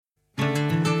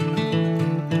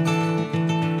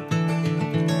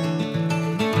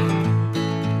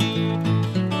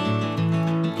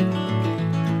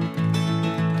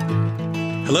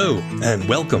Hello, and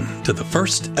welcome to the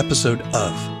first episode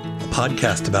of a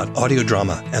podcast about audio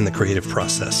drama and the creative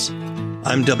process.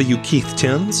 I'm W. Keith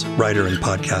Timms, writer and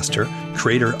podcaster,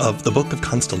 creator of The Book of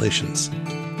Constellations.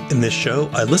 In this show,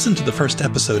 I listen to the first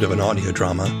episode of an audio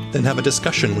drama, then have a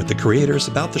discussion with the creators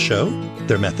about the show,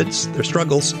 their methods, their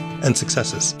struggles, and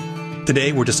successes.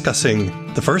 Today, we're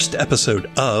discussing the first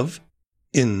episode of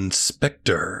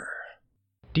InSpectre.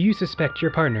 Do you suspect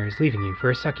your partner is leaving you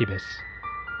for a succubus?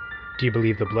 Do you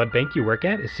believe the blood bank you work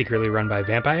at is secretly run by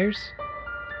vampires?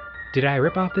 Did I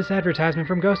rip off this advertisement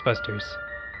from Ghostbusters?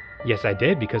 Yes, I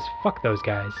did, because fuck those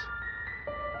guys.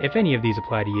 If any of these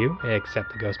apply to you,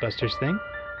 except the Ghostbusters thing,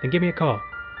 then give me a call.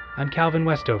 I'm Calvin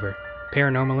Westover,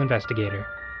 paranormal investigator.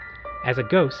 As a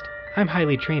ghost, I'm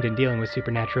highly trained in dealing with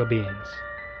supernatural beings.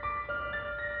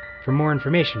 For more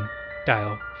information,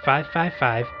 dial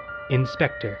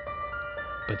 555-InSpectre.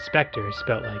 But Spectre is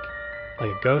spelt like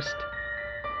a ghost.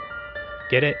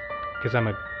 Get it? Because I'm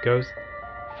a ghost?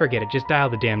 Forget it, just dial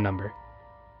the damn number.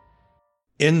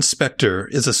 InSpectre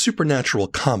is a supernatural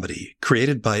comedy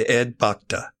created by Ed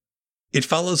Bakta. It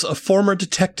follows a former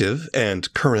detective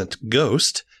and current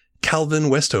ghost, Calvin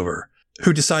Westover,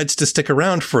 who decides to stick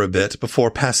around for a bit before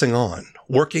passing on,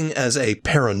 working as a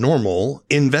paranormal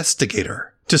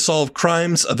investigator to solve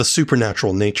crimes of a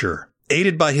supernatural nature,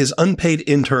 aided by his unpaid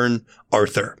intern,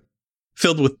 Arthur.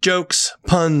 Filled with jokes,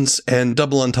 puns, and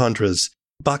double entendres,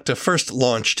 Bakta first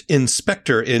launched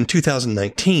InSpectre in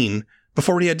 2019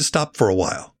 before he had to stop for a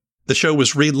while. The show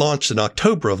was relaunched in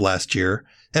October of last year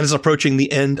and is approaching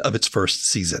the end of its first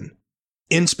season.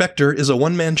 InSpectre is a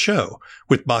one-man show,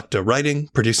 with Bakta writing,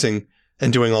 producing,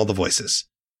 and doing all the voices.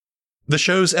 The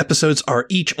show's episodes are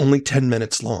each only 10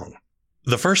 minutes long.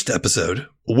 The first episode,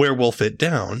 Werewolf It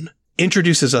Down,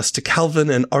 introduces us to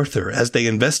Calvin and Arthur as they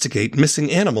investigate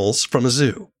missing animals from a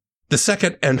zoo. The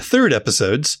second and third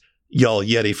episodes, Y'all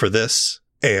Yeti for This,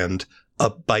 and A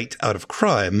Bite Out of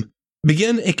Crime,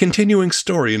 begin a continuing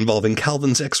story involving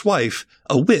Calvin's ex-wife,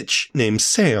 a witch named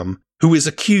Sam, who is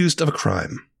accused of a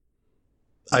crime.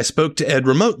 I spoke to Ed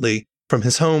remotely from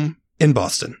his home in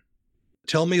Boston.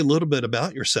 Tell me a little bit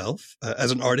about yourself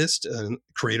as an artist and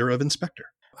creator of InSpectre.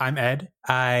 I'm Ed.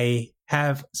 I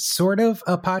have sort of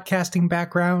a podcasting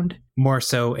background, more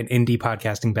so an indie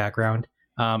podcasting background.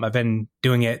 I've been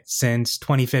doing it since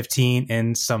 2015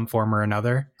 in some form or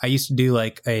another. I used to do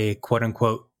like a quote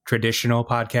unquote traditional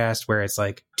podcast where it's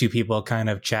like two people kind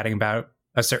of chatting about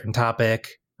a certain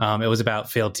topic. It was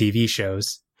about failed TV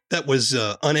shows. That was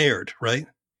unaired, right?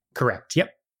 Correct.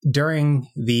 Yep. During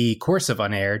the course of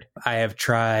Unaired, I have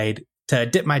tried to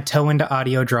dip my toe into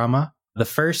audio drama. The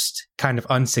first kind of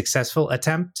unsuccessful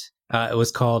attempt, it was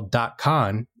called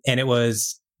 .con, and it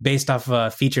was based off of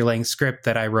a feature-length script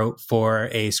that I wrote for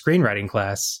a screenwriting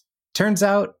class. Turns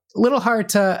out a little hard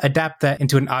to adapt that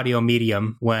into an audio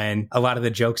medium when a lot of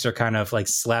the jokes are kind of like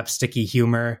slapsticky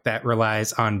humor that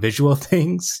relies on visual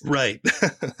things. Right.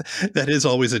 That is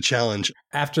always a challenge.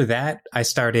 After that, I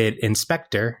started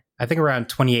InSpectre. I think around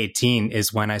 2018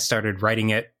 is when I started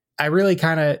writing it. I really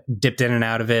kind of dipped in and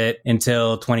out of it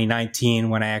until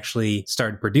 2019 when I actually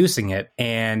started producing it.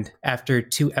 And after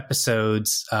 2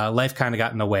 episodes, life kind of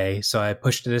got in the way. So I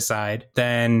pushed it aside.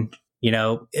 Then,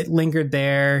 it lingered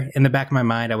there in the back of my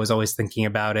mind. I was always thinking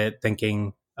about it,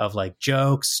 thinking of like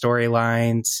jokes,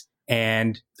 storylines.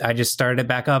 And I just started it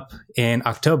back up in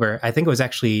October. I think it was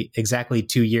actually exactly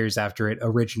 2 years after it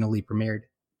originally premiered.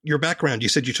 Your background, you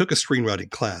said you took a screenwriting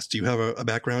class. Do you have a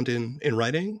background in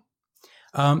writing?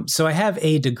 So I have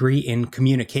a degree in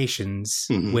communications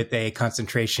with a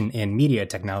concentration in media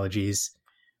technologies,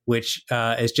 which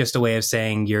is just a way of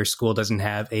saying your school doesn't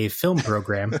have a film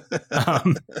program.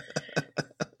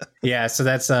 Yeah, so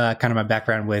that's kind of my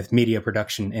background with media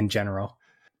production in general.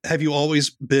 Have you always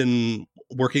been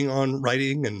working on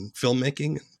writing and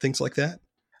filmmaking and things like that?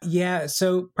 Yeah,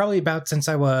 so probably about since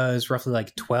I was roughly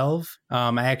like 12.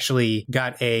 I actually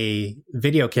got a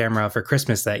video camera for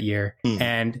Christmas that year.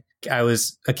 And I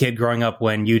was a kid growing up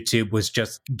when YouTube was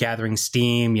just gathering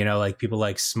steam, like people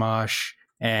like Smosh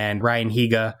and Ryan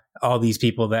Higa, all these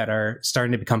people that are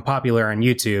starting to become popular on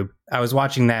YouTube. I was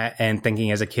watching that and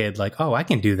thinking as a kid, like, oh, I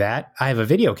can do that. I have a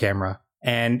video camera.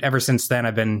 And ever since then,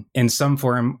 I've been in some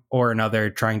form or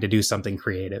another trying to do something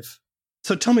creative.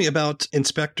 So tell me about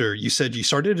InSpectre. You said you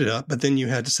started it up, but then you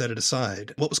had to set it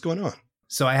aside. What was going on?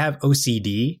 So I have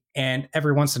OCD, and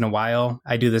every once in a while,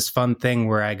 I do this fun thing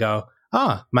where I go,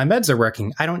 my meds are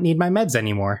working. I don't need my meds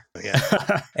anymore. Yeah.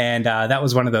 And that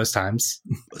was one of those times.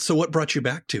 So what brought you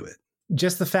back to it?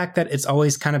 Just the fact that it's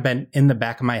always kind of been in the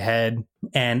back of my head.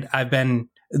 And I've been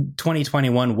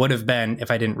 2021 would have been,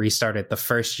 if I didn't restart it, the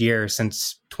first year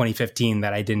since 2015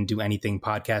 that I didn't do anything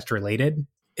podcast related.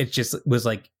 It just was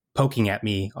like poking at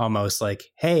me almost like,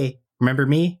 hey, remember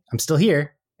me? I'm still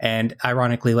here. And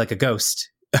ironically, like a ghost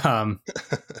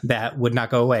that would not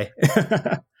go away.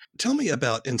 Tell me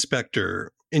about InSpectre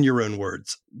in your own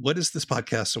words. What is this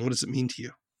podcast and what does it mean to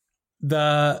you?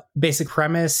 The basic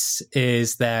premise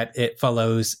is that it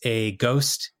follows a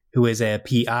ghost who is a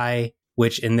PI,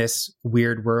 which in this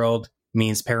weird world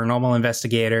means paranormal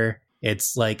investigator.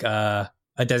 It's like a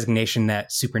designation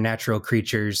that supernatural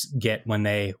creatures get when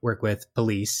they work with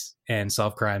police and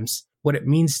solve crimes. What it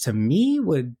means to me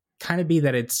would kind of be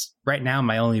that it's right now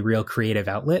my only real creative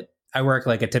outlet. I work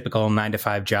like a typical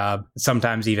 9-to-5 job,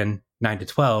 sometimes even 9 to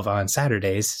 12 on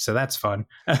Saturdays. So that's fun.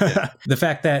 Yeah. The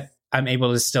fact that I'm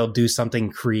able to still do something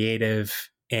creative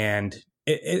and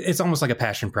it's almost like a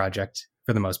passion project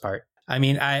for the most part. I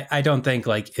mean, I don't think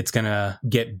like it's going to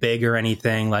get big or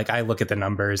anything. Like I look at the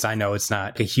numbers. I know it's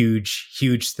not a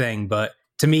huge thing, but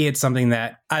to me, it's something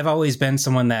that I've always been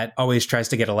someone that always tries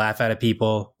to get a laugh out of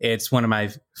people. It's one of my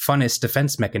funnest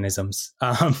defense mechanisms.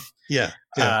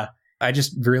 I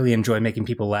just really enjoy making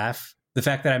people laugh. The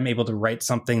fact that I'm able to write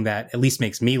something that at least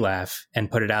makes me laugh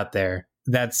and put it out there,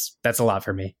 that's a lot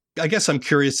for me. I guess I'm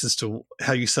curious as to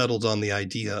how you settled on the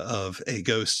idea of a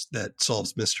ghost that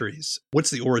solves mysteries. What's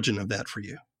the origin of that for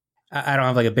you? I don't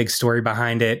have like a big story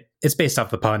behind it. It's based off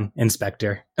the pun,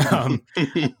 InSpectre.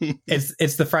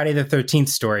 It's the Friday the 13th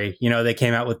story. You know, they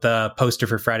came out with the poster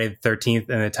for Friday the 13th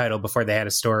and the title before they had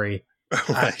a story.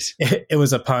 Right. It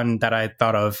was a pun that I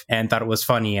thought of and thought it was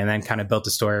funny and then kind of built a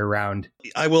story around.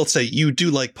 I will say you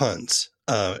do like puns.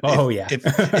 Yeah. If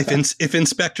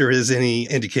InSpectre is any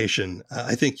indication,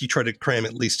 I think you try to cram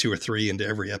at least 2 or 3 into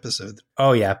every episode.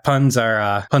 Oh yeah. Puns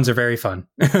are very fun.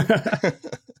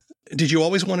 Did you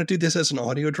always want to do this as an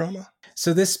audio drama?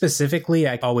 So this specifically,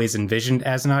 I always envisioned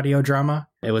as an audio drama.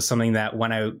 It was something that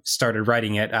when I started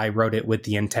writing it, I wrote it with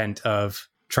the intent of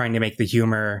trying to make the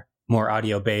humor more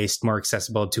audio-based, more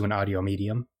accessible to an audio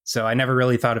medium. So I never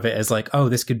really thought of it as like, oh,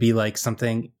 this could be like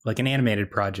something like an animated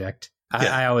project.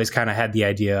 Yeah. I always kind of had the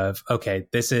idea of, okay,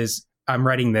 I'm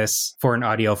writing this for an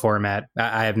audio format.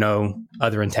 I have no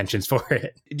other intentions for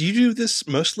it. Do you do this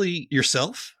mostly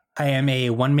yourself? I am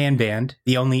a one-man band.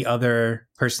 The only other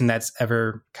person that's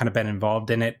ever kind of been involved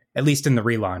in it, at least in the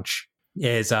relaunch,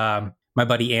 is my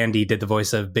buddy Andy did the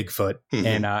voice of Bigfoot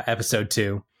in episode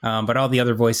 2. But all the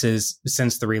other voices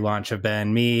since the relaunch have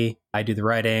been me. I do the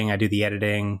writing, I do the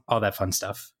editing, all that fun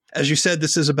stuff. As you said,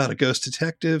 this is about a ghost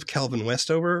detective, Calvin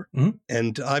Westover,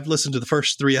 and I've listened to the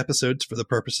first 3 episodes for the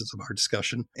purposes of our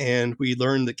discussion, and we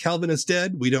learned that Calvin is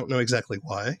dead. We don't know exactly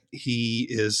why. He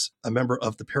is a member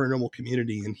of the paranormal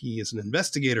community, and he is an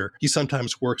investigator. He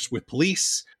sometimes works with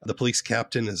police. The police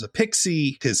captain is a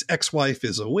pixie. His ex-wife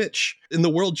is a witch. In the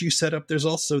world you set up, there's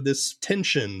also this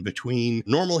tension between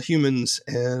normal humans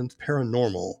and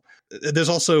paranormal. There's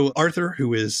also Arthur,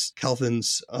 who is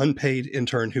Calvin's unpaid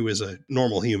intern, who is a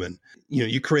normal human. You know,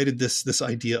 you created this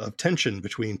idea of tension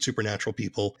between supernatural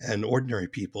people and ordinary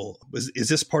people. Is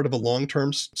this part of a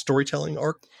long-term storytelling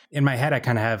arc? In my head, I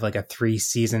kind of have like a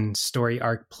 3-season story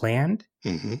arc planned,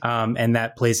 and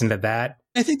that plays into that.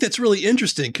 I think that's really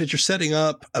interesting because you're setting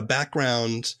up a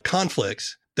background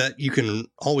conflict that you can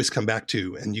always come back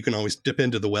to, and you can always dip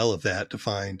into the well of that to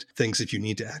find things if you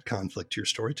need to add conflict to your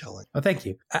storytelling. Oh, thank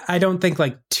you. I don't think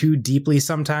like too deeply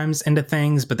sometimes into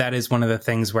things, but that is one of the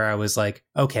things where I was like,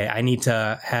 okay, I need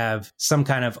to have some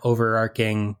kind of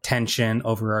overarching tension,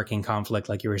 overarching conflict,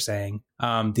 like you were saying.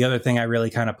 The other thing I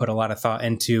really kind of put a lot of thought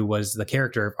into was the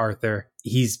character of Arthur.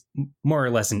 He's more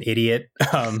or less an idiot.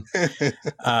 But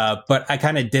I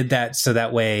kind of did that so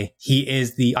that way he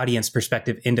is the audience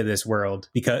perspective into this world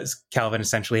because Calvin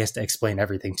essentially has to explain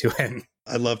everything to him.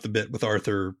 I love the bit with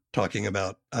Arthur talking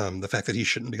about the fact that he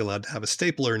shouldn't be allowed to have a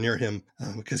stapler near him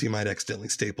because he might accidentally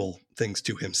staple things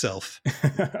to himself.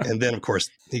 And then, of course,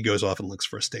 he goes off and looks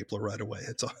for a stapler right away.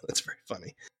 It's very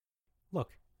funny. Look,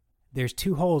 there's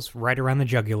 2 holes right around the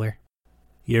jugular.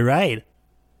 You're right.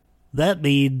 That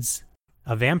means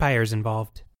a vampire's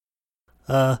involved.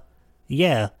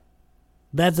 Yeah.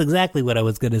 That's exactly what I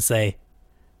was gonna say.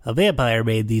 A vampire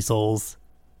made these holes.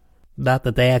 Not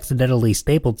that they accidentally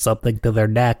stapled something to their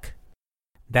neck.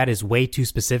 That is way too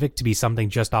specific to be something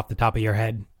just off the top of your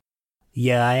head.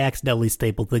 Yeah, I accidentally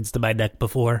stapled things to my neck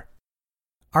before.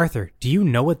 Arthur, do you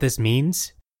know what this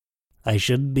means? I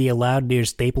shouldn't be allowed near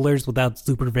staplers without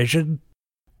supervision?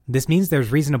 This means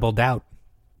there's reasonable doubt.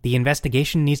 The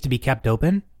investigation needs to be kept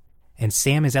open, and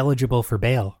Sam is eligible for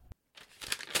bail.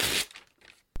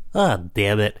 Ah,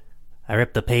 damn it. I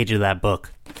ripped a page of that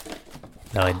book.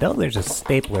 Now I know there's a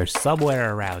stapler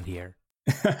somewhere around here.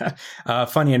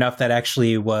 Funny enough, that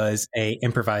actually was a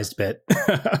improvised bit.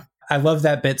 I love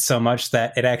that bit so much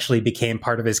that it actually became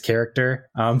part of his character.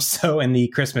 So in the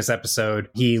Christmas episode,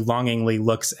 he longingly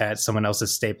looks at someone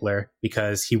else's stapler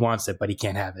because he wants it, but he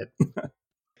can't have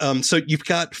it. So you've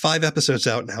got 5 episodes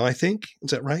out now, I think.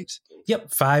 Is that right?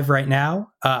 Yep, 5 right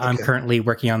now. I'm Okay. currently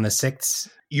working on the 6th.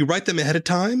 You write them ahead of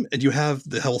time and you have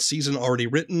the whole season already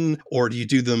written, or do you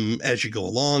do them as you go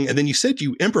along? And then you said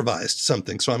you improvised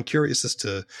something. So I'm curious as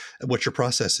to what your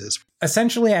process is.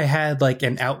 Essentially, I had like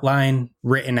an outline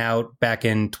written out back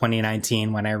in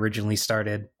 2019 when I originally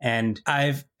started. And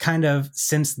I've kind of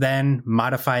since then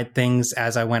modified things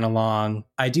as I went along.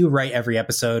 I do write every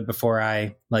episode before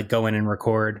I like go in and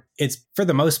record. It's for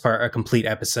the most part a complete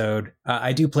episode.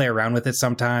 I do play around with it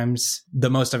sometimes. The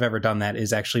most I've ever done that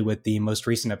is actually with the most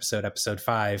recent episode, episode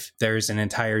 5. There's an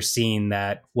entire scene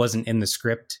that wasn't in the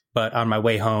script, but on my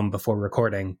way home before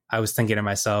recording, I was thinking to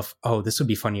myself, oh, this would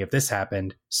be funny if this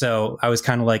happened. So I was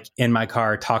kind of like in my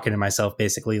car talking to myself,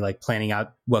 basically like planning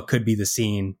out what could be the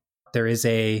scene. There is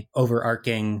a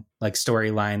overarching like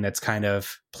storyline that's kind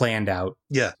of planned out.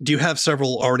 Yeah. Do you have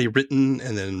several already written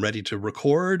and then ready to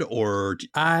record, or?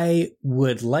 I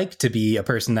would like to be a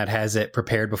person that has it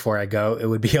prepared before I go. It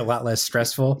would be a lot less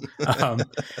stressful.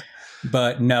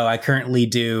 But no, I currently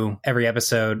do every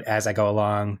episode as I go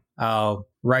along. I'll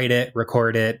write it,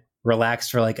 record it, relax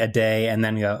for like a day, and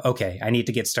then go, okay, I need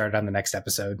to get started on the next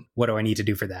episode. What do I need to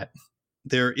do for that?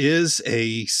 There is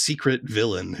a secret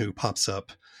villain who pops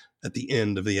up at the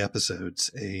end of the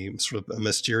episodes, a sort of a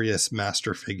mysterious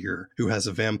master figure who has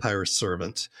a vampire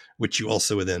servant, which you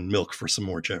also would then milk for some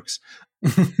more jokes.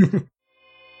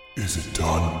 Is it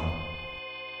done?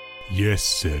 Yes,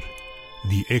 sir.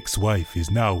 The ex-wife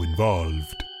is now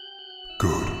involved.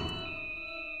 Good.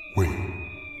 Wait,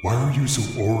 why are you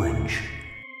so orange?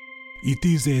 It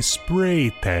is a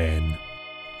spray tan.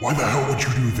 Why the hell would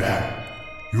you do that?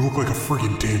 You look like a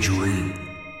friggin' tangerine.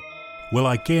 Well,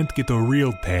 I can't get a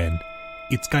real tan.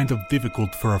 It's kind of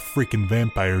difficult for a frickin'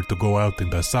 vampire to go out in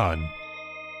the sun.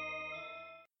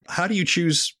 How do you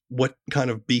choose what kind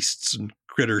of beasts and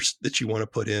critters that you want to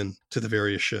put in to the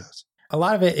various shows? A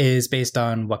lot of it is based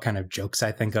on what kind of jokes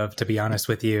I think of, to be honest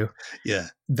with you. Yeah.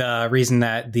 The reason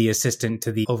that the assistant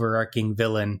to the overarching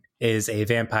villain is a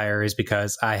vampire is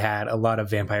because I had a lot of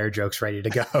vampire jokes ready to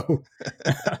go.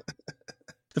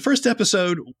 The first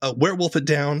episode, Werewolf It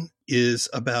Down, is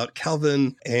about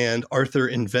Calvin and Arthur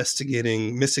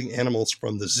investigating missing animals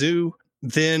from the zoo.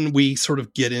 Then we sort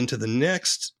of get into the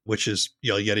next, which is,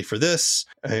 you ready for this?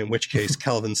 In which case,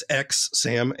 Calvin's ex,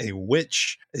 Sam, a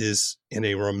witch, is in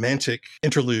a romantic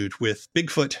interlude with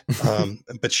Bigfoot,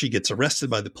 but she gets arrested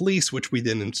by the police, which we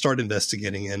then start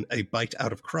investigating in A Bite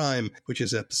Out of Crime, which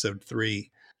is episode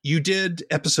 3. You did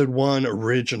episode 1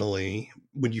 originally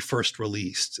when you first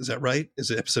released. Is that right? Is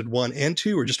it episode 1 and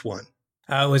 2 or just 1?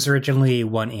 It was originally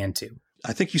 1 and 2.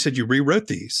 I think you said you rewrote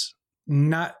these.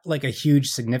 Not like a huge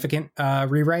significant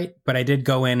rewrite, but I did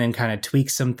go in and kind of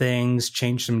tweak some things,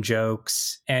 change some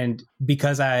jokes. And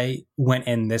because I went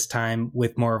in this time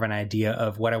with more of an idea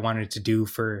of what I wanted to do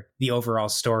for the overall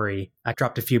story, I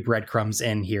dropped a few breadcrumbs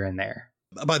in here and there.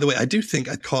 By the way, I do think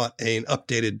I caught an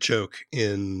updated joke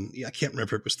I can't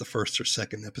remember if it was the first or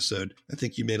second episode. I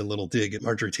think you made a little dig at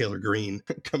Marjorie Taylor Greene,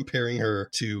 comparing her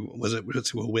to, was it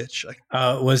to a witch?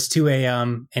 It was to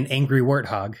an angry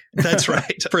warthog. That's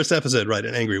right. First episode, right?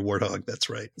 An angry warthog. That's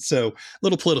right. So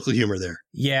little political humor there.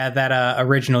 Yeah, that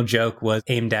original joke was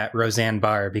aimed at Roseanne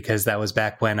Barr because that was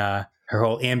back when her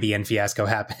whole Ambien fiasco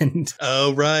happened.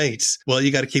 Oh, right. Well,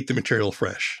 you got to keep the material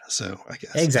fresh. So I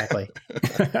guess. Exactly.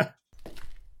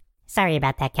 Sorry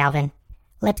about that, Calvin.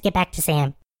 Let's get back to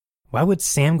Sam. Why would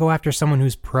Sam go after someone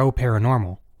who's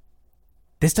pro-paranormal?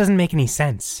 This doesn't make any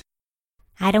sense.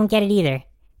 I don't get it either,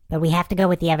 but we have to go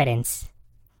with the evidence.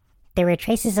 There were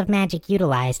traces of magic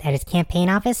utilized at his campaign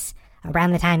office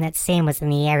around the time that Sam was in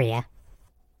the area.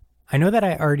 I know that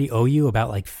I already owe you about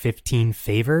like 15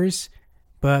 favors,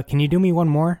 but can you do me one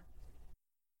more?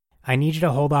 I need you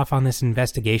to hold off on this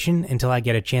investigation until I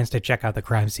get a chance to check out the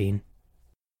crime scene.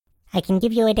 I can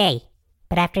give you a day,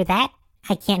 but after that,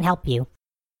 I can't help you.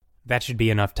 That should be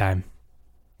enough time.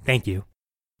 Thank you.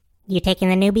 You taking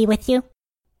the newbie with you?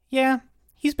 Yeah,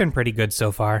 he's been pretty good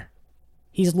so far.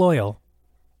 He's loyal.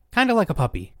 Kinda like a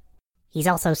puppy. He's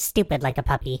also stupid like a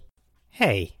puppy.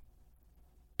 Hey,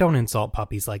 don't insult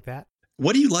puppies like that.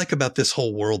 What do you like about this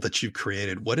whole world that you've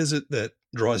created? What is it that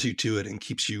draws you to it and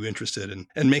keeps you interested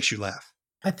and makes you laugh?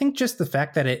 I think just the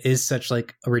fact that it is such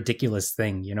like a ridiculous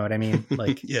thing, you know what I mean?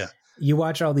 Like, yeah. You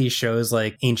watch all these shows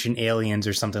like Ancient Aliens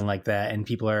or something like that, and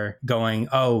people are going,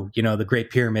 "Oh, the Great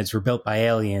Pyramids were built by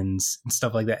aliens," and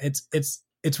stuff like that.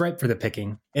 It's ripe for the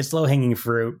picking. It's low hanging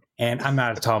fruit, and I'm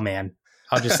not a tall man.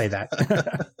 I'll just say that.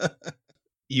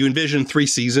 You envision 3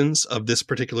 seasons of this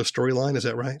particular storyline, is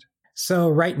that right? So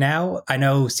right now, I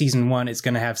know season 1 is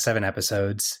going to have 7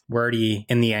 episodes. We're already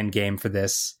in the end game for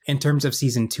this. In terms of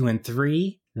season 2 and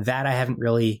 3, that I haven't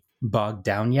really bogged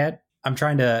down yet. I'm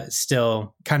trying to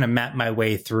still kind of map my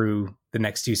way through the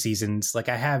next 2 seasons. Like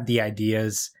I have the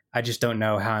ideas. I just don't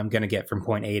know how I'm going to get from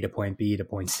point A to point B to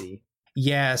point C.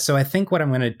 Yeah, so I think what I'm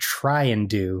going to try and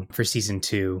do for season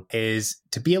 2 is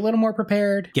to be a little more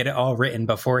prepared, get it all written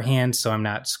beforehand so I'm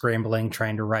not scrambling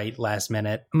trying to write last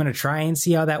minute. I'm going to try and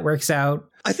see how that works out.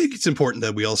 I think it's important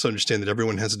that we also understand that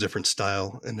everyone has a different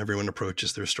style and everyone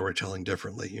approaches their storytelling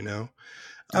differently,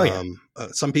 Oh, yeah.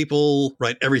 Some people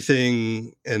write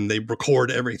everything and they record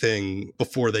everything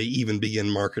before they even begin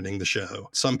marketing the show.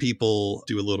 Some people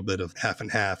do a little bit of half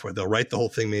and half where they'll write the whole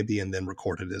thing maybe and then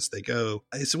record it as they go.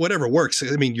 It's whatever works.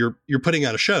 I mean, you're putting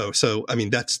out a show. So, I mean,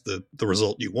 that's the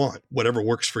result you want. Whatever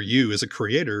works for you as a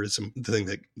creator is the thing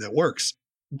that works.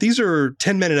 These are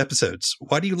 10-minute episodes.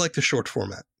 Why do you like the short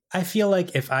format? I feel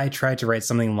like if I tried to write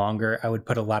something longer, I would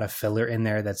put a lot of filler in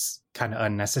there that's kind of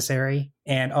unnecessary.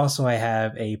 And also I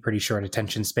have a pretty short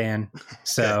attention span.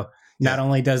 So not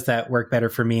only does that work better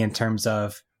for me in terms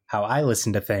of how I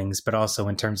listen to things, but also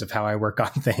in terms of how I work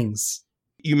on things.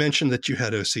 You mentioned that you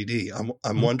had OCD.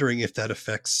 I'm wondering if that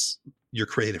affects your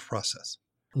creative process.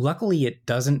 Luckily, it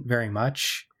doesn't very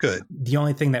much. Good. The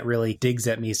only thing that really digs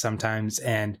at me sometimes,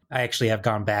 and I actually have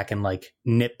gone back and like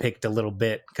nitpicked a little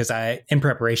bit because in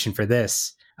preparation for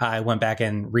this, I went back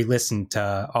and re-listened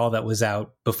to all that was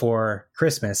out before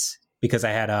Christmas because I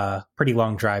had a pretty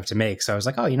long drive to make. So I was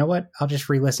like, oh, you know what? I'll just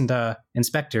re-listen to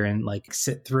InSpectre and like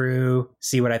sit through,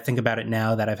 see what I think about it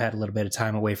now that I've had a little bit of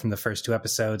time away from the first 2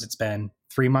 episodes. It's been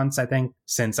 3 months, I think,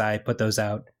 since I put those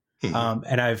out.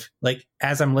 And I've like,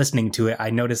 as I'm listening to it, I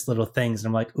notice little things and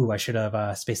I'm like, ooh, I should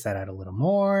have spaced that out a little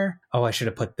more. Oh, I should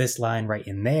have put this line right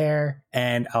in there.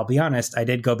 And I'll be honest, I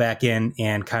did go back in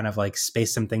and kind of like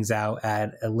space some things out,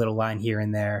 add a little line here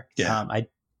and there. Yeah.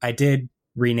 I did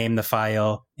rename the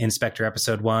file InSpectre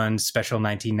Episode 1, Special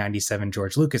 1997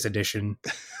 George Lucas Edition.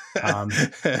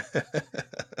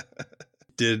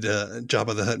 Did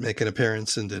Jabba the Hutt make an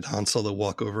appearance and did Han Solo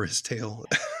walk over his tail?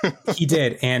 He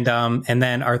did. And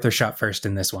then Arthur shot first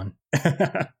in this one.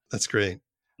 That's great.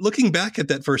 Looking back at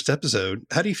that first episode,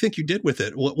 how do you think you did with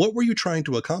it? What were you trying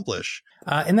to accomplish?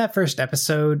 In that first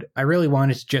episode, I really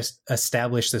wanted to just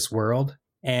establish this world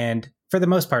and for the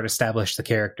most part, establish the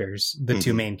characters, the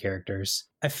 2 main characters.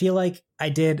 I feel like I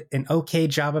did an okay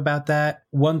job about that.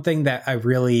 One thing that I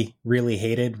really, really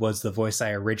hated was the voice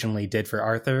I originally did for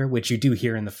Arthur, which you do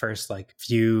hear in the first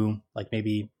few,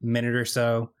 maybe minute or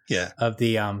so of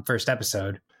the first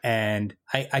episode. And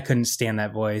I couldn't stand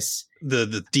that voice.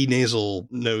 The denasal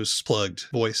nose plugged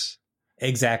voice.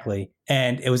 Exactly.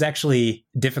 And it was actually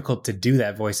difficult to do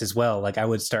that voice as well. Like I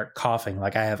would start coughing.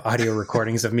 Like I have audio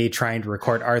recordings of me trying to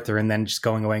record Arthur and then just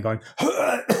going away and going.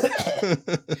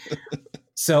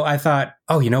 So I thought,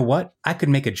 oh, you know what? I could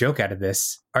make a joke out of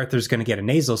this. Arthur's going to get a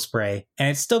nasal spray and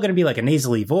it's still going to be like a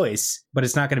nasally voice, but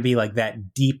it's not going to be like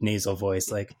that deep nasal voice.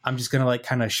 Like I'm just going to like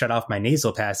kind of shut off my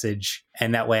nasal passage.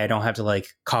 And that way I don't have to like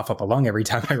cough up a lung every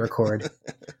time I record.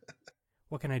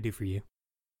 What can I do for you?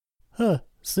 Huh,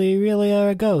 so you really are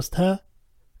a ghost, huh?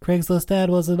 Craigslist ad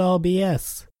wasn't all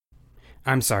BS.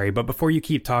 I'm sorry, but before you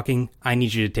keep talking, I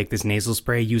need you to take this nasal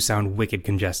spray. You sound wicked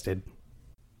congested.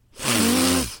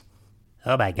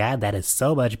 Oh my god, that is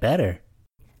so much better.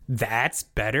 That's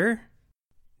better?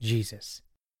 Jesus.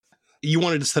 You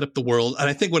wanted to set up the world, and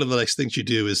I think one of the nice things you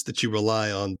do is that you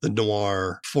rely on the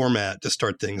noir format to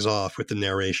start things off with the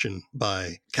narration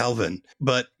by Calvin.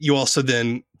 But you also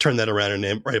then turn that around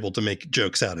and are able to make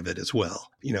jokes out of it as well.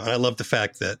 And I love the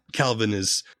fact that Calvin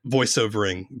is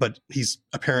voiceovering, but he's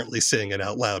apparently saying it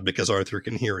out loud because Arthur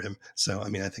can hear him. So, I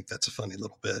mean, I think that's a funny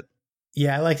little bit.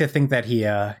 Yeah, I like to think that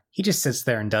he just sits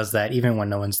there and does that even when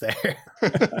no one's there.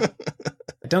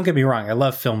 Don't get me wrong, I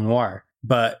love film noir.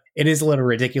 But it is a little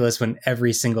ridiculous when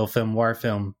every single film noir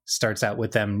film starts out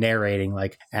with them narrating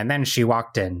like, and then she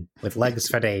walked in with legs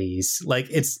for days. Like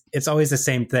it's always the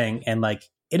same thing. And like,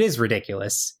 it is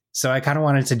ridiculous. So I kind of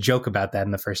wanted to joke about that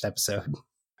in the first episode.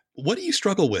 What do you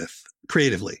struggle with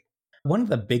creatively? One of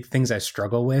the big things I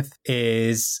struggle with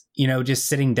is, just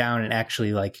sitting down and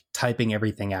actually like typing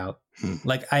everything out.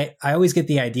 Like I always get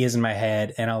the ideas in my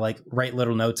head and I'll like write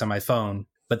little notes on my phone.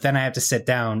 But then I have to sit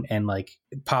down and like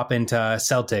pop into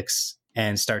Celtics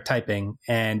and start typing.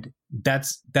 And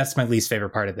That's my least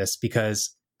favorite part of this,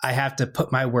 because I have to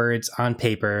put my words on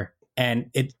paper,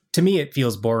 and to me it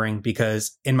feels boring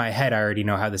because in my head I already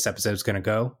know how this episode is going to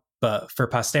go. But for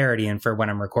posterity and for when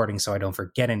I'm recording so I don't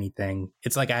forget anything,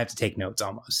 it's like I have to take notes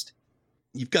almost.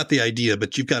 You've got the idea,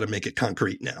 but you've got to make it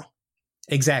concrete now.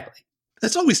 Exactly.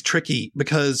 That's always tricky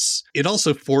because it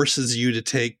also forces you to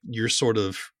take your sort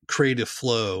of creative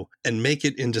flow and make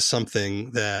it into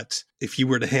something that if you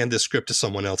were to hand this script to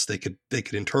someone else, they could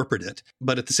interpret it.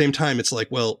 But at the same time, it's like,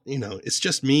 well, it's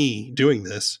just me doing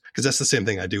this, because that's the same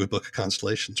thing I do with Book of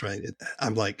Constellations, right?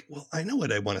 I'm like, well, I know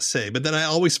what I want to say, but then I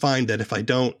always find that if I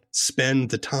don't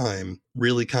spend the time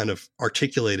really kind of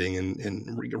articulating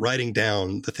and writing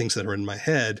down the things that are in my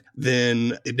head,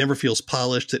 then it never feels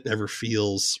polished. It never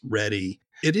feels ready.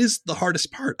 It is the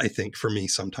hardest part, I think, for me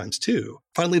sometimes too.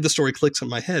 Finally, the story clicks in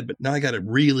my head, but now I got to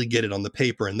really get it on the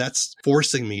paper, and that's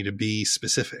forcing me to be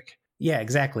specific. Yeah,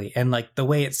 exactly. And like the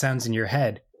way it sounds in your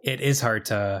head, it is hard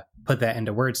to put that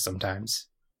into words sometimes.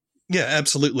 Yeah,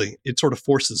 absolutely. It sort of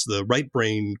forces the right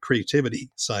brain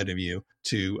creativity side of you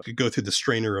to go through the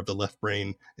strainer of the left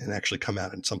brain and actually come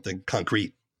out in something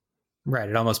concrete. Right.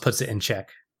 It almost puts it in check.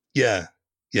 Yeah.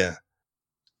 Yeah.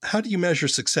 How do you measure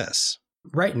success?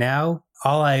 Right now,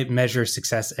 all I measure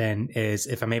success in is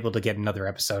if I'm able to get another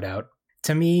episode out.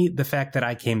 To me, the fact that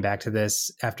I came back to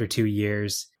this after 2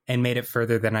 years and made it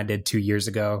further than I did 2 years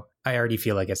ago, I already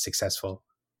feel like it's successful.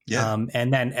 Yeah.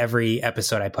 And then every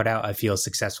episode I put out, I feel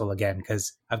successful again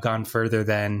because I've gone further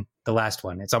than the last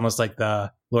one. It's almost like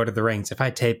the Lord of the Rings. If I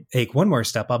take one more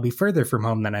step, I'll be further from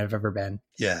home than I've ever been.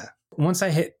 Yeah. Once I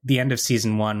hit the end of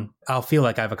season 1, I'll feel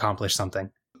like I've accomplished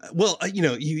something. Well,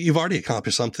 you've already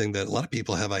accomplished something that a lot of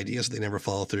people have ideas they never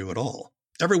follow through at all.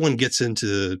 Everyone gets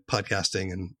into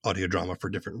podcasting and audio drama for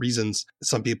different reasons.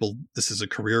 Some people, this is a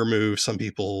career move. Some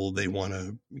people, they want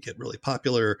to get really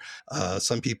popular.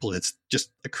 Some people, it's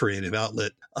just a creative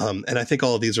outlet. And I think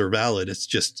all of these are valid. It's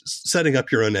just setting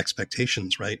up your own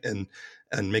expectations, right?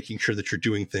 And making sure that you're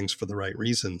doing things for the right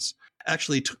reasons.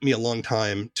 Actually, it took me a long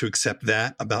time to accept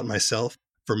that about myself.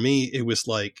 For me, it was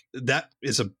like, that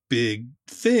is a big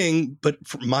thing, but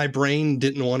my brain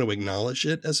didn't want to acknowledge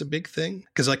it as a big thing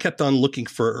because I kept on looking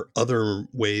for other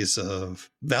ways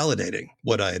of validating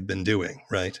what I had been doing,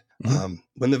 right? Mm-hmm.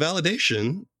 When the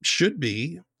validation should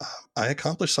be, I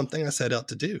accomplished something I set out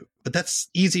to do. But that's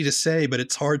easy to say, but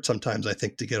it's hard sometimes, I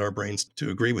think, to get our brains to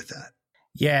agree with that.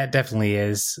 Yeah, it definitely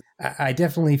is. I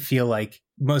definitely feel like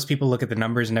most people look at the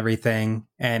numbers and everything,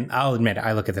 and I'll admit,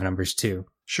 I look at the numbers too.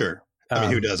 Sure. I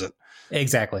mean, who doesn't?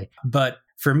 Exactly. But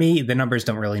for me, the numbers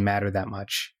don't really matter that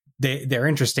much. They're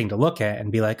interesting to look at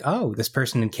and be like, oh, this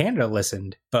person in Canada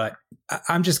listened. But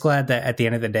I'm just glad that at the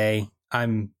end of the day,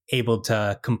 I'm able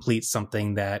to complete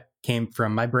something that came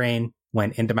from my brain,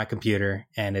 went into my computer,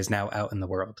 and is now out in the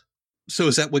world. So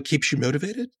is that what keeps you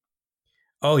motivated?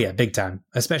 Oh, yeah, big time.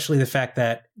 Especially the fact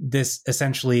that this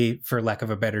essentially, for lack of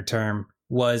a better term,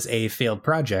 was a failed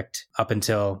project up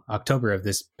until October of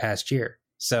this past year.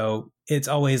 So it's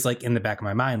always like in the back of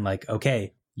my mind, like,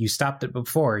 okay, you stopped it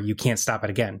before, you can't stop it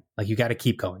again. Like, you got to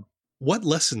keep going. What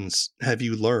lessons have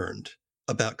you learned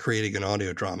about creating an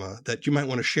audio drama that you might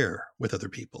want to share with other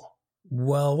people?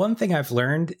 Well, one thing I've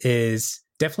learned is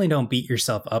definitely don't beat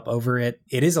yourself up over it.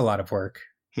 It is a lot of work.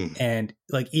 And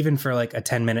like, even for like a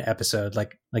 10-minute episode,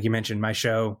 like you mentioned, my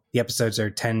show, the episodes are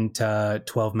 10 to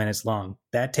 12 minutes long.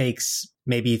 That takes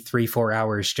maybe 3-4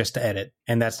 hours just to edit.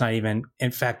 And that's not even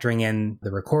factoring in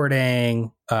the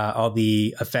recording, all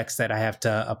the effects that I have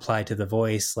to apply to the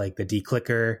voice, like the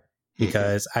declicker,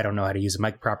 because I don't know how to use a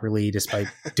mic properly despite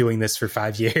doing this for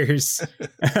 5 years.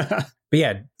 But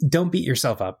yeah, don't beat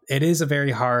yourself up. It is a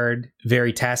very hard,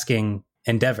 very tasking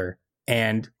endeavor.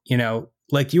 And,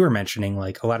 like you were mentioning,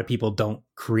 like a lot of people don't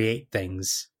create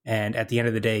things. And at the end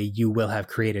of the day, you will have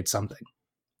created something.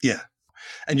 Yeah.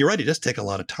 And you're right. It does take a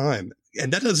lot of time.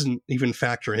 And that doesn't even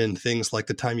factor in things like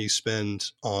the time you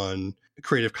spend on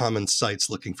Creative Commons sites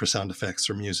looking for sound effects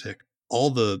or music. All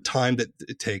the time that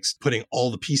it takes putting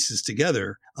all the pieces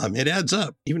together, it adds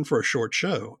up, even for a short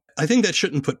show. I think that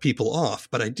shouldn't put people off,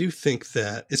 but I do think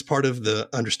that it's part of the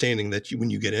understanding that when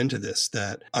you get into this,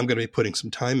 that I'm going to be putting some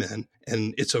time in,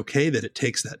 and it's okay that it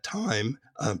takes that time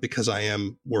because I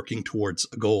am working towards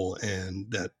a goal, and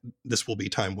that this will be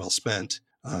time well spent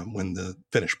when the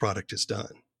finished product is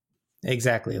done.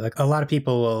 Exactly. Like a lot of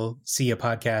people will see a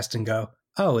podcast and go,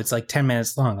 oh, it's like 10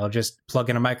 minutes long. I'll just plug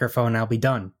in a microphone and I'll be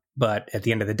done. But at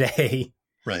the end of the day,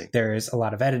 right, there's a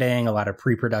lot of editing, a lot of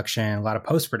pre-production, a lot of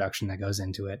post-production that goes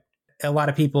into it. A lot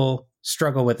of people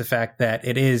struggle with the fact that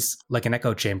it is like an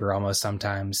echo chamber almost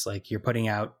sometimes. Like you're putting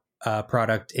out a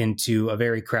product into a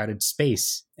very crowded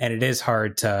space, and it is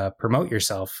hard to promote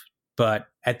yourself. But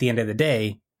at the end of the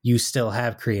day, you still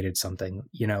have created something.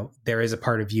 You know, there is a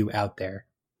part of you out there.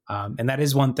 And that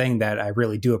is one thing that I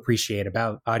really do appreciate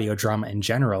about audio drama in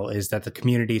general, is that the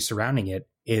community surrounding it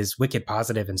is wicked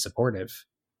positive and supportive.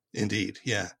 Indeed.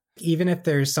 Yeah. Even if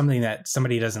there's something that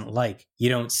somebody doesn't like, you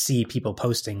don't see people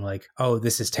posting like, oh,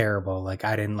 this is terrible. Like,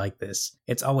 I didn't like this.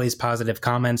 It's always positive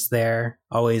comments there,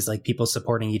 always like people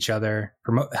supporting each other,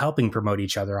 helping promote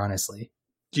each other, honestly.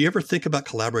 Do you ever think about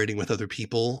collaborating with other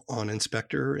people on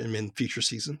InSpectre and in future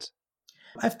seasons?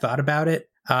 I've thought about it.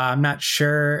 I'm not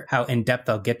sure how in depth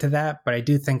I'll get to that, but I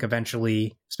do think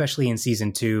eventually, especially in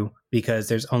season 2, because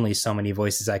there's only so many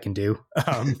voices I can do,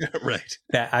 right,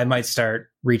 that I might start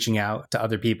reaching out to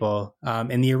other people.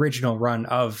 In the original run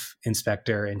of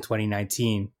InSpectre in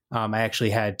 2019, I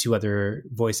actually had 2 other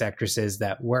voice actresses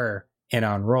that were in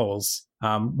on roles.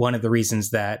 One of the reasons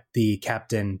that the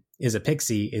captain is a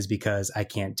pixie is because I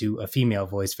can't do a female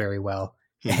voice very well.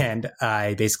 And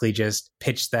I basically just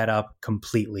pitched that up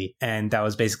completely. And that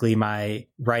was basically my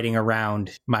writing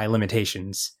around my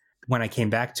limitations. When I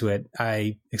came back to it,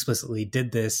 I explicitly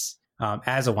did this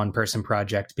as a one-person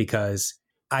project because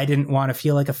I didn't want to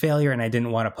feel like a failure, and I didn't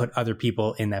want to put other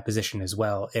people in that position as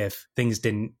well if things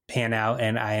didn't pan out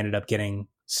and I ended up getting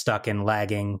stuck and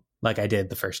lagging like I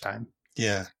did the first time.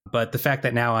 Yeah. But the fact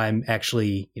that now I'm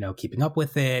actually, keeping up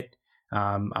with it,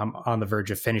 I'm on the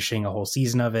verge of finishing a whole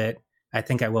season of it. I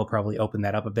think I will probably open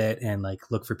that up a bit and like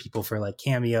look for people for like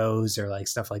cameos or like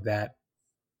stuff like that.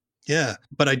 Yeah.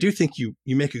 But I do think you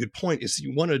make a good point, is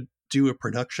you want to do a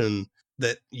production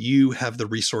that you have the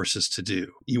resources to do.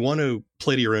 You want to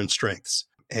play to your own strengths.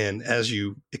 And as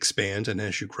you expand and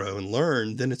as you grow and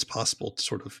learn, then it's possible to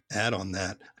sort of add on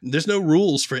that. There's no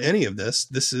rules for any of this.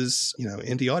 This is,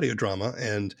 indie audio drama,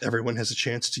 and everyone has a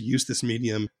chance to use this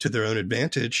medium to their own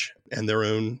advantage and their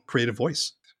own creative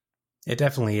voice. It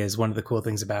definitely is one of the cool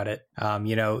things about it.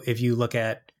 If you look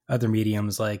at other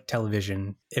mediums like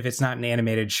television, if it's not an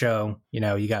animated show,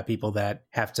 you got people that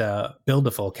have to build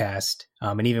a full cast.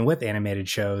 And even with animated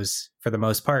shows, for the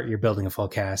most part, you're building a full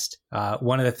cast.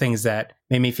 One of the things that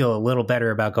made me feel a little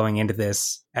better about going into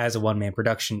this as a one-man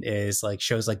production is like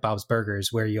shows like Bob's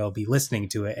Burgers, where you'll be listening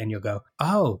to it and you'll go,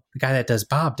 oh, the guy that does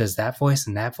Bob does that voice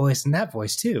and that voice and that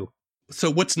voice too.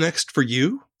 So what's next for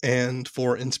you and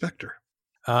for InSpectre?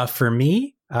 For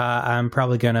me, I'm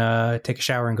probably going to take a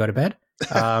shower and go to bed.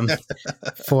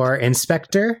 For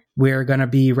InSpectre, we're going to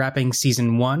be wrapping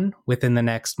season 1 within the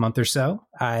next month or so.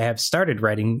 I have started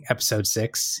writing episode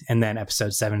 6, and then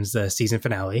episode 7 is the season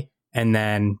finale, and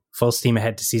then full steam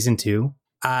ahead to season 2.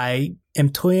 I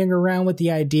am toying around with the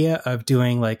idea of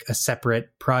doing like a separate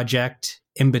project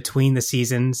in between the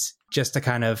seasons, just to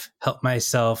kind of help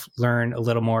myself learn a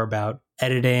little more about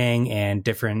editing and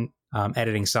different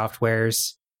editing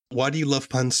softwares. Why do you love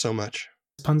puns so much?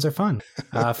 Puns are fun.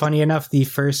 Funny enough, the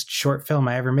first short film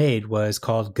I ever made was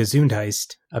called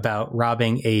Gesundheist, about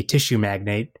robbing a tissue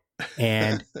magnate.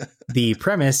 And the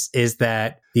premise is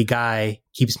that the guy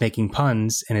keeps making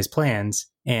puns in his plans,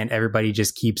 and everybody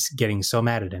just keeps getting so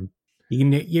mad at him.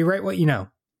 You write what you know.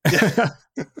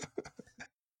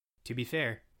 To be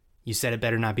fair, you said it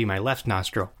better not be my left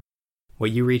nostril.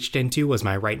 What you reached into was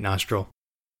my right nostril.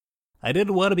 I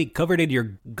didn't want to be covered in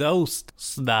your ghost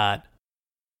snot.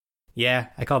 Yeah,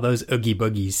 I call those oogie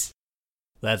boogies.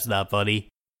 That's not funny.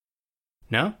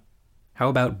 No? How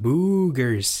about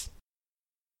boogers?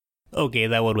 Okay,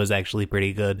 that one was actually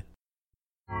pretty good.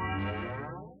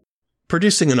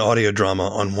 Producing an audio drama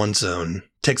on one's own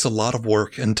takes a lot of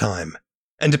work and time.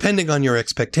 And depending on your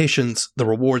expectations, the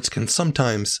rewards can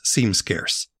sometimes seem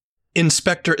scarce.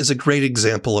 InSpectre is a great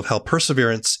example of how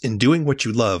perseverance in doing what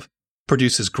you love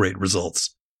produces great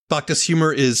results. Bacta's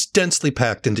humor is densely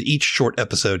packed into each short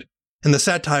episode, and the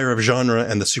satire of genre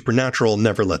and the supernatural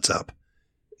never lets up.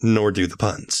 Nor do the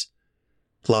puns.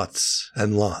 Lots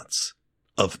and lots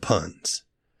of puns.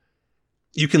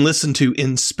 You can listen to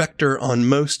InSpectre on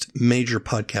most major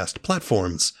podcast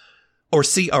platforms, or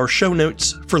see our show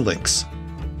notes for links.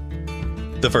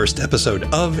 The first episode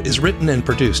of is written and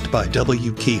produced by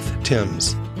W. Keith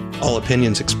Timms. All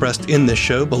opinions expressed in this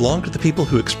show belong to the people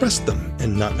who expressed them,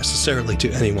 and not necessarily to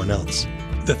anyone else.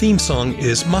 The theme song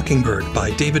is Mockingbird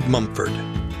by David Mumford.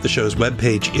 The show's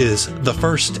webpage is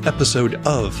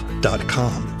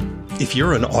thefirstepisodeof.com. If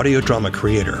you're an audio drama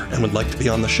creator and would like to be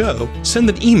on the show, send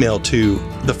an email to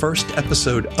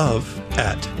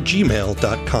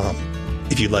thefirstepisodeof@gmail.com.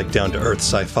 If you like down-to-earth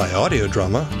sci-fi audio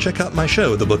drama, check out my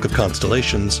show, The Book of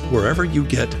Constellations, wherever you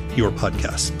get your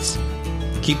podcasts.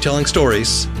 Keep telling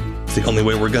stories. It's the only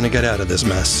way we're going to get out of this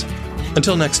mess.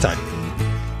 Until next time.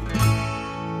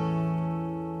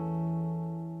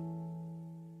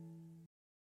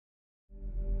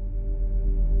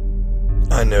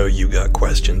 know you got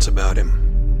questions about him.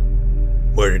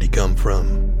 Where did he come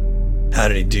from? How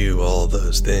did he do all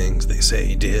those things they say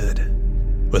he did?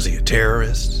 Was he a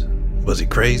terrorist? Was he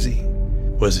crazy?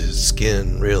 Was his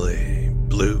skin really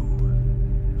blue?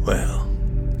 Well,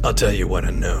 I'll tell you what I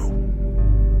know.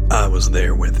 I was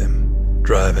there with him,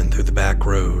 driving through the back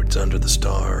roads under the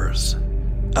stars.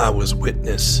 I was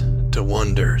witness to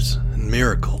wonders and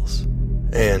miracles,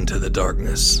 and to the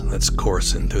darkness that's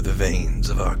coursing through the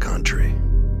veins of our country.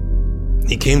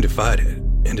 He came to fight it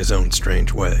in his own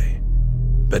strange way,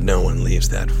 but no one leaves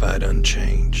that fight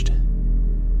unchanged.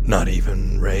 Not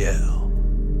even Rael.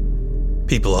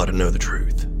 People ought to know the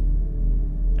truth.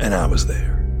 And I was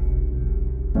there.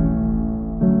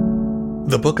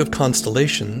 The Book of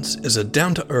Constellations is a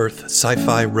down-to-earth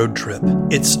sci-fi road trip.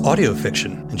 It's audio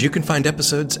fiction, and you can find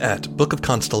episodes at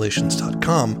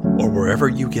bookofconstellations.com or wherever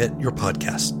you get your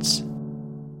podcasts.